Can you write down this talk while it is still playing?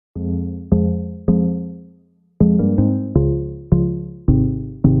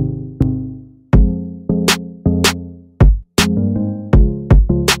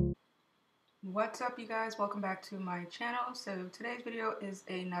What's up, you guys? Welcome back to my channel. So today's video is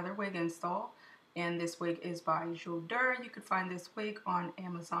another wig install, and this wig is by Joder. You could find this wig on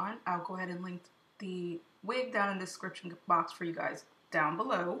Amazon. I'll go ahead and link the wig down in the description box for you guys down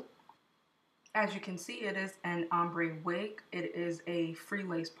below. As you can see, it is an ombre wig. It is a free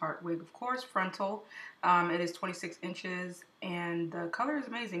lace part wig, of course, frontal. It is 26 inches and the color is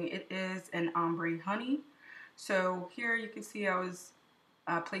amazing. It is an ombre honey. So here you can see I was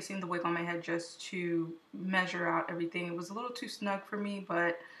placing the wig on my head just to measure out everything. It was a little too snug for me,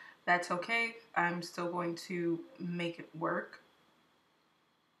 but that's okay. I'm still going to make it work.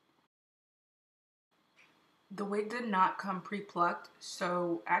 The wig did not come pre-plucked,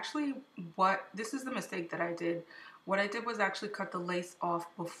 so actually this is the mistake that I did. What I did was actually cut the lace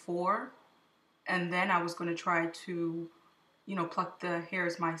off before, and then I was going to try to, pluck the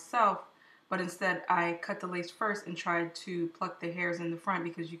hairs myself. But instead, I cut the lace first and tried to pluck the hairs in the front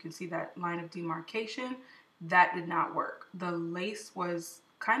because you can see that line of demarcation. That did not work. The lace was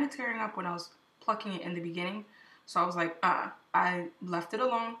kind of tearing up when I was plucking it in the beginning. So I was like, I left it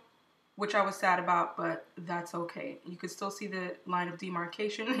alone, which I was sad about, but that's okay. You could still see the line of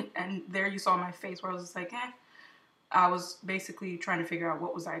demarcation. And there you saw my face where I was just like, I was basically trying to figure out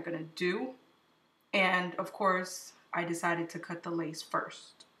what was I going to do. And of course, I decided to cut the lace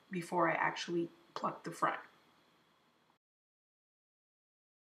first before I actually plucked the front.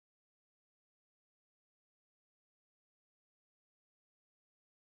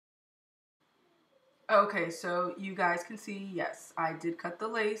 Okay, so you guys can see, yes, I did cut the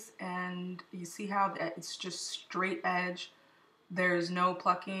lace, and you see how it's just straight edge. There's no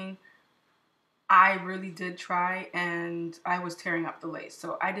plucking. I really did try, and I was tearing up the lace,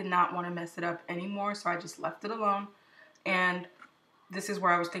 so I did not want to mess it up anymore, so I just left it alone. And this is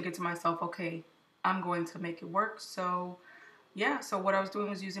where I was thinking to myself, okay, I'm going to make it work. So yeah, so what I was doing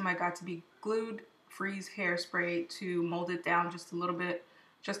was using my Got To Be Glued Freeze hairspray to mold it down just a little bit,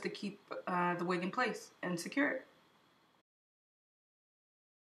 just to keep the wig in place and secure it.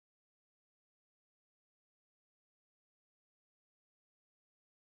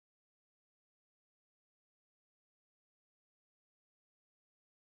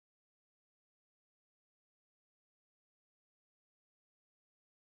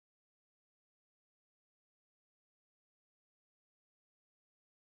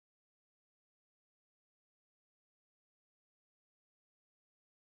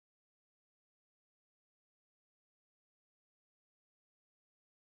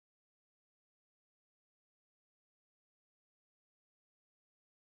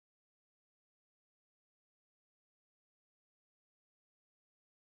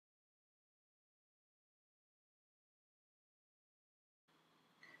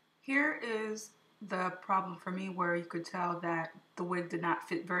 Here is the problem for me where you could tell that the wig did not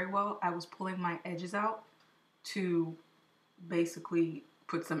fit very well. I was pulling my edges out to basically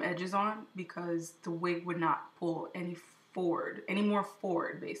put some edges on because the wig would not pull any more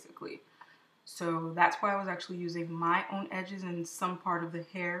forward basically. So that's why I was actually using my own edges and some part of the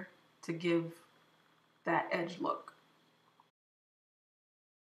hair to give that edge look.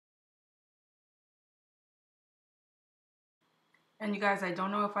 And you guys, I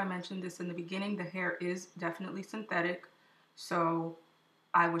don't know if I mentioned this in the beginning, the hair is definitely synthetic. So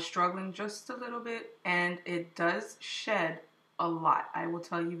I was struggling just a little bit, and it does shed a lot. I will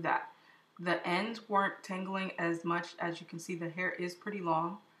tell you that. The ends weren't tangling as much. As you can see, the hair is pretty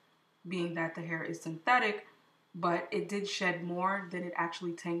long, being that the hair is synthetic, but it did shed more than it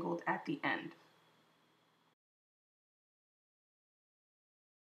actually tangled at the end.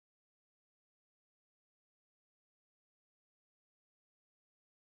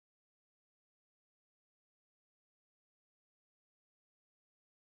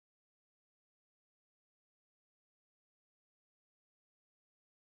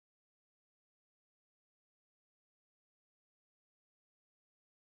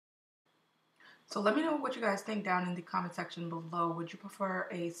 So let me know what you guys think down in the comment section below. Would you prefer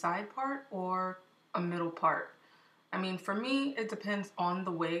a side part or a middle part? I mean, for me, it depends on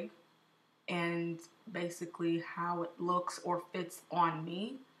the wig and basically how it looks or fits on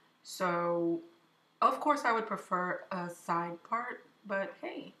me. So, of course, I would prefer a side part, but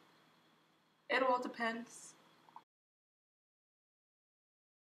hey, it all depends.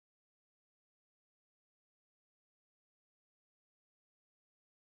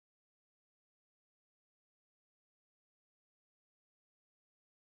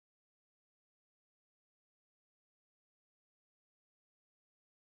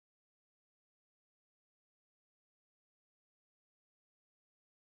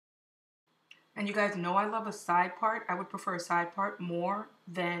 And you guys know I love a side part. I would prefer a side part more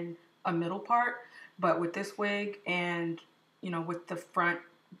than a middle part, but with this wig and, you know, with the front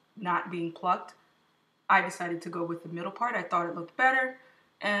not being plucked, I decided to go with the middle part. I thought it looked better,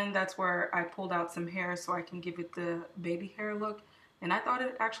 and that's where I pulled out some hair so I can give it the baby hair look, and I thought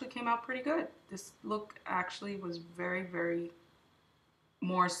it actually came out pretty good. This look actually was very, very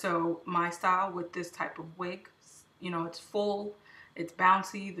more so my style with this type of wig. You know, it's full, it's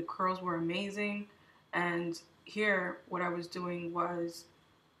bouncy, the curls were amazing, and here what I was doing was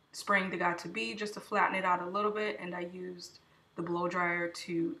spraying the got to be just to flatten it out a little bit, and I used the blow dryer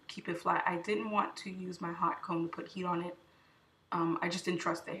to keep it flat. I didn't want to use my hot comb to put heat on it. I just didn't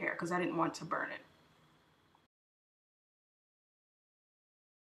trust the hair because I didn't want to burn it.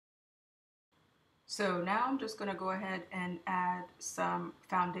 So now I'm just gonna go ahead and add some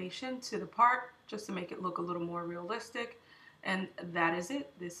foundation to the part just to make it look a little more realistic. And that is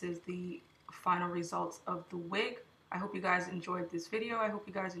it. This is the final results of the wig. I hope you guys enjoyed this video. I hope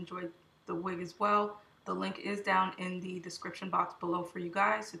you guys enjoyed the wig as well. The link is down in the description box below for you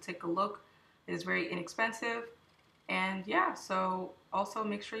guys to take a look. It is very inexpensive. And yeah, so also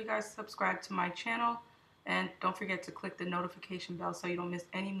make sure you guys subscribe to my channel, and don't forget to click the notification bell so you don't miss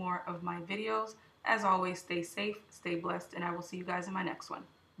any more of my videos. As always, stay safe, stay blessed, and I will see you guys in my next one.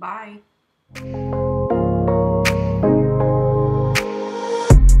 Bye.